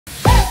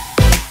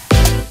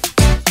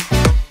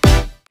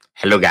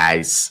Hello,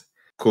 guys.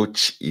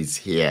 Coach is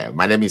here.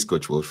 My name is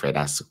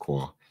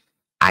CoachWilfredAsuquo.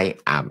 I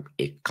am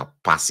a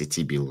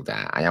capacity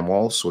builder. I am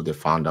also the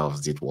founder of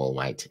Zit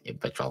Worldwide, a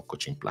virtual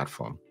coaching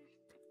platform.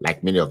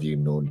 Like many of you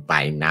know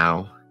by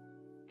now,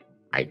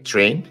 I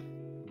train,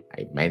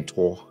 I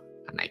mentor,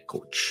 and I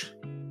coach.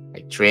 I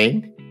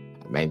train,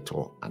 I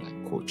mentor, and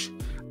I coach.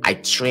 I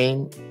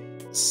train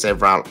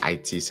several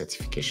IT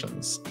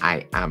certifications.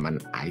 I am an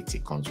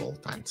IT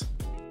consultant.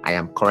 I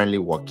am currently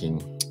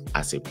working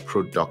as a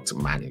product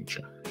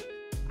manager.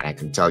 And I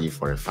can tell you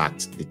for a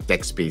fact, the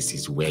tech space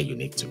is where you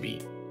need to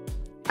be.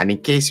 And in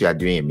case you are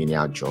doing a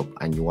menial job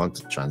and you want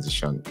to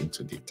transition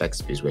into the tech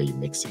space where you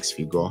make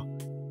six-figure,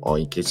 or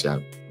in case you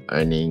are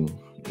earning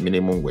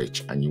minimum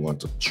wage and you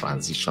want to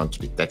transition to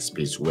the tech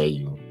space where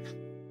you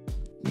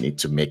need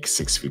to make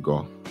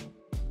six-figure,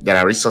 there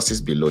are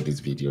resources below this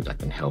video that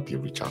can help you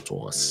reach out to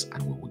us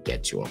and we will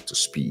get you up to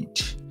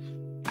speed.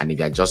 And if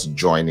you're just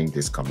joining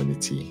this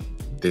community,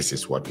 this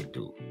is what we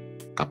do: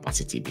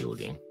 capacity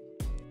building.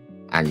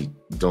 And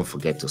don't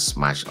forget to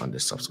smash on the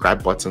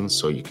subscribe button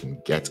so you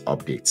can get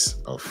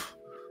updates of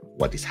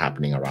what is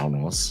happening around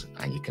us,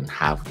 and you can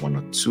have one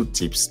or two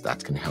tips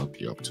that can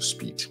help you up to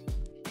speed.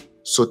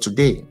 So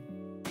today,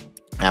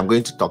 I'm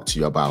going to talk to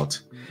you about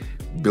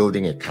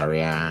building a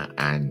career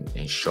and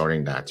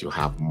ensuring that you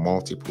have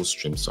multiple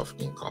streams of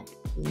income.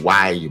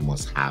 Why you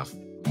must have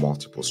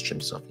multiple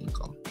streams of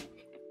income.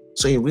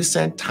 So in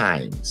recent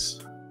times,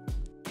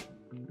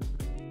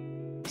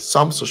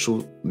 some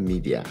social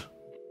media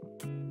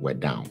were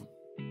down.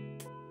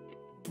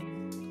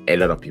 A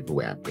lot of people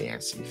were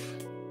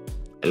apprehensive.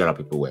 A lot of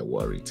people were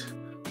worried.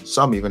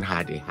 Some even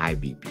had a high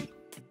BP.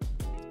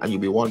 And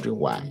you'll be wondering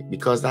why.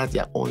 Because that's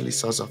their only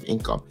source of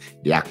income.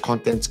 They are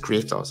content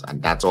creators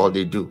and that's all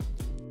they do.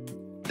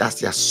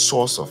 That's their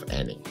source of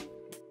earning.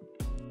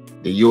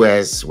 The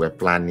US were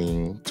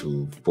planning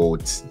to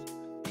vote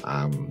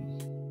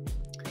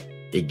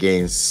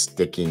against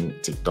taking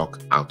TikTok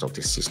out of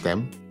the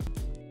system.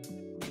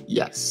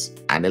 Yes,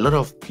 and a lot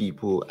of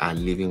people are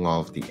living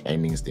off the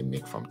earnings they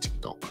make from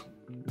TikTok.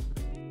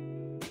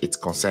 It's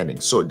concerning.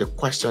 So the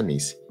question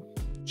is,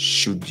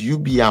 should you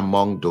be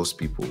among those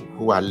people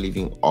who are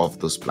living off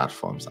those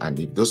platforms? And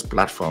if those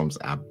platforms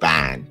are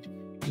banned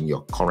in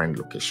your current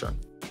location,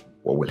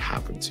 what will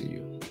happen to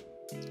you?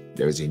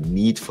 There is a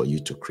need for you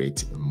to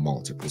create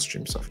multiple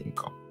streams of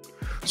income.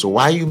 So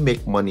while you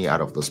make money out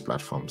of those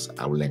platforms,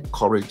 I will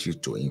encourage you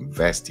to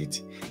invest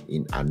it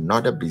in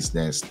another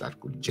business that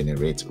could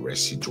generate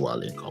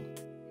residual income.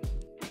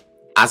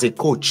 As a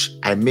coach,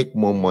 I make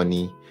more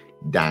money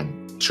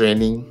than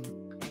training,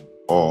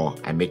 or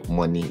I make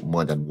money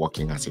more than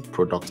working as a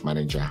product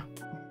manager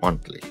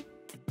monthly.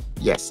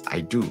 Yes,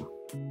 I do.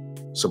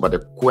 So, but the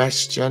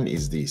question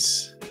is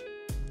this: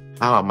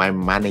 how am I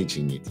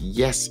managing it?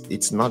 Yes,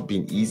 it's not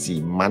been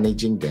easy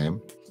managing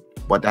them,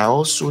 but I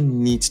also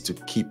need to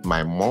keep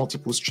my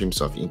multiple streams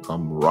of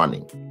income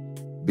running,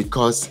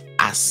 because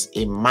as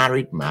a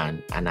married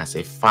man and as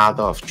a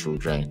father of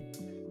children,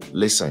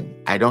 listen,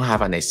 I don't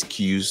have an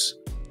excuse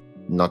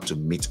not to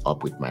meet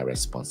up with my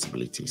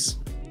responsibilities.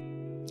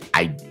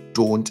 I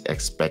don't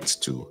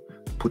expect to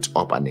put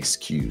up an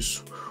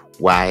excuse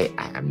why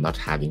I am not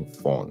having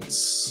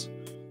funds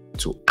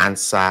to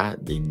answer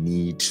the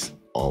needs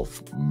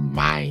of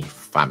my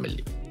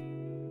family.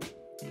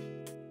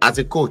 As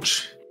a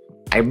coach,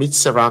 I meet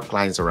several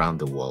clients around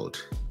the world,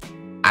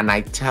 and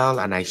I tell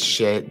and I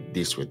share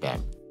this with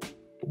them.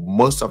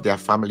 Most of their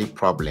family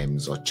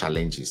problems or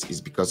challenges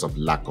is because of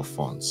lack of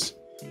funds,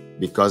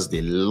 because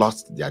they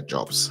lost their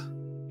jobs,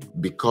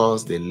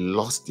 because they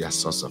lost their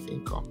source of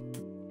income.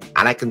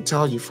 And I can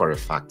tell you for a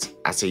fact,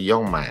 as a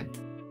young man,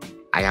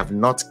 I have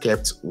not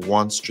kept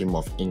one stream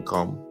of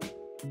income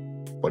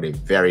for a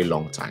very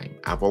long time.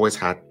 I've always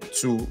had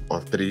 2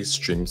 or 3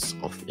 streams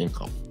of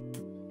income.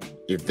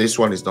 If this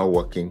one is not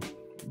working,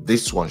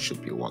 this one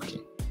should be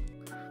working.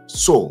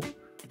 So,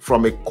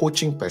 from a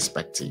coaching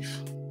perspective,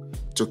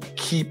 to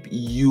keep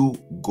you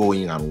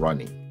going and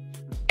running,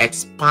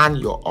 expand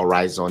your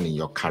horizon in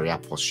your career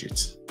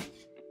pursuit.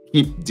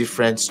 Keep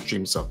different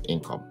streams of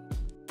income.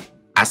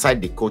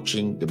 Aside the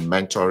coaching, the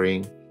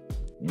mentoring,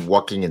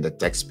 working in the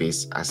tech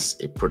space as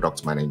a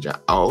product manager,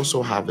 I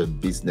also have a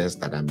business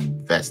that I'm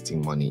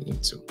investing money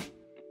into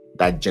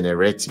that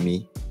generates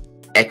me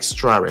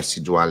extra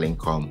residual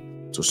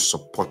income to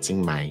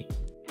supporting my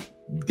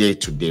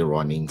day-to-day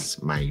runnings,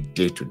 my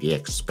day-to-day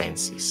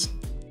expenses.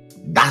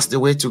 That's the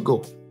way to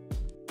go.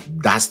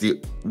 That's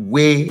the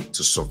way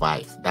to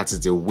survive. That is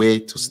the way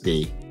to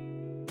stay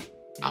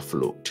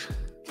afloat.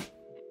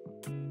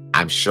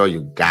 I'm sure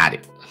you got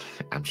it.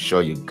 I'm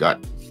sure you got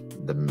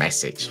the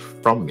message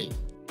from me.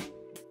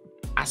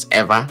 As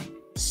ever,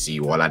 see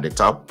you all at the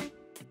top,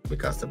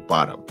 because the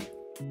bottom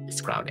is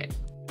crowded.